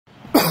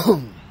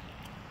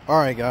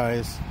Alright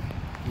guys,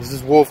 this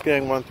is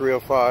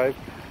Wolfgang1305.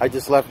 I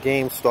just left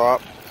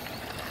GameStop.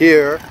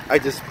 Here, I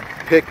just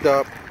picked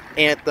up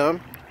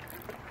Anthem,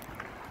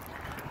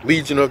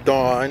 Legion of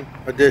Dawn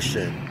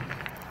Edition.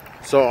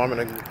 So I'm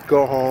going to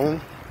go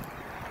home,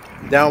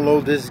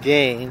 download this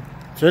game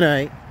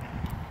tonight,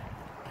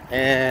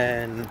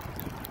 and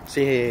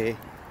see,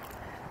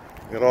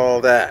 got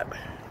all that.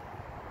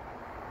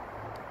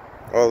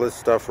 All this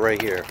stuff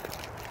right here.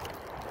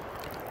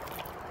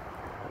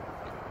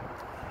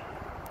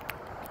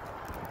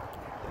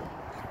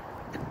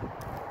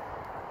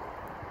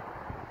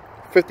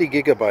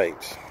 $50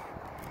 GB.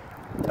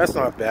 That's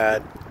not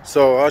bad.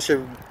 So I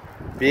should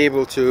be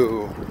able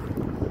to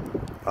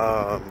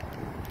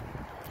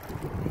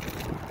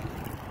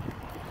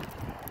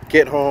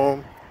get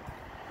home,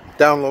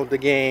 download the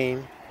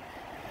game,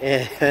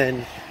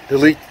 and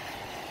delete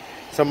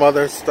some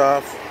other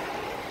stuff.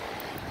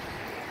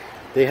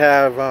 They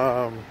have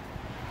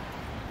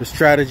the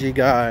strategy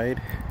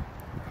guide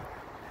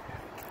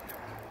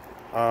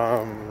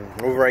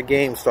over at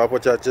GameStop,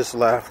 which I just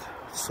left.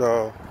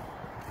 So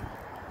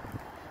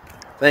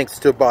thanks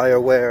to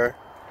BioWare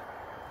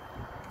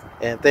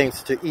and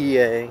thanks to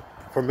EA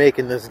for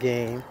making this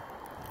game.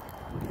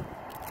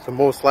 So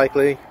most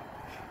likely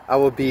I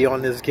will be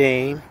on this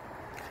game.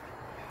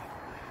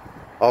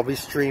 I'll be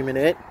streaming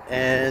it,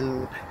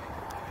 and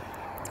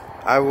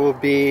I will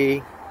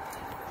be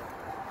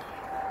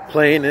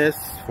playing this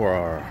for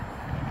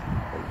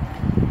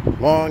a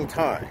long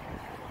time.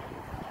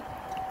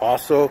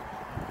 Also,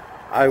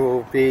 I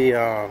will be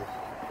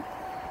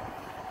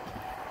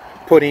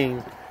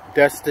putting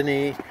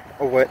Destiny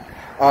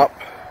up.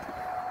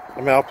 I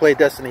mean, I'll play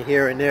Destiny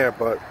here and there,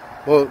 but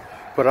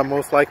I'm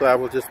most likely I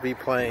will just be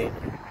playing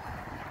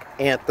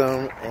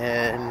Anthem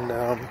and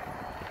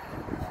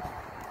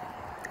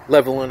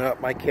leveling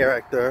up my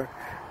character,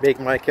 make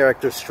my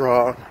character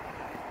strong,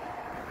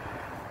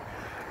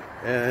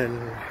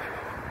 and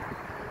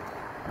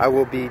I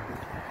will be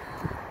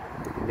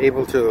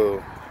able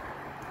to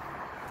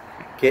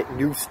get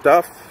new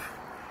stuff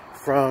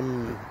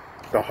from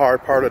the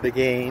hard part of the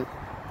game.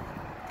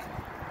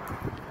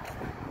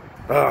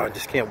 I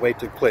just can't wait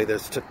to play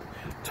this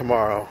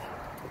tomorrow,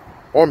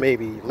 or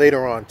maybe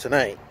later on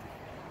tonight.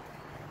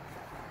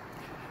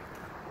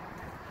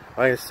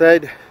 Like I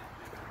said,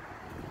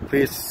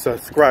 please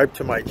subscribe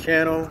to my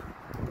channel,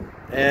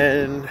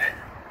 and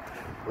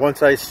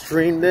once I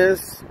stream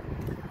this,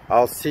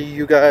 I'll see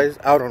you guys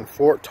out on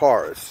Fort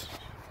Taurus.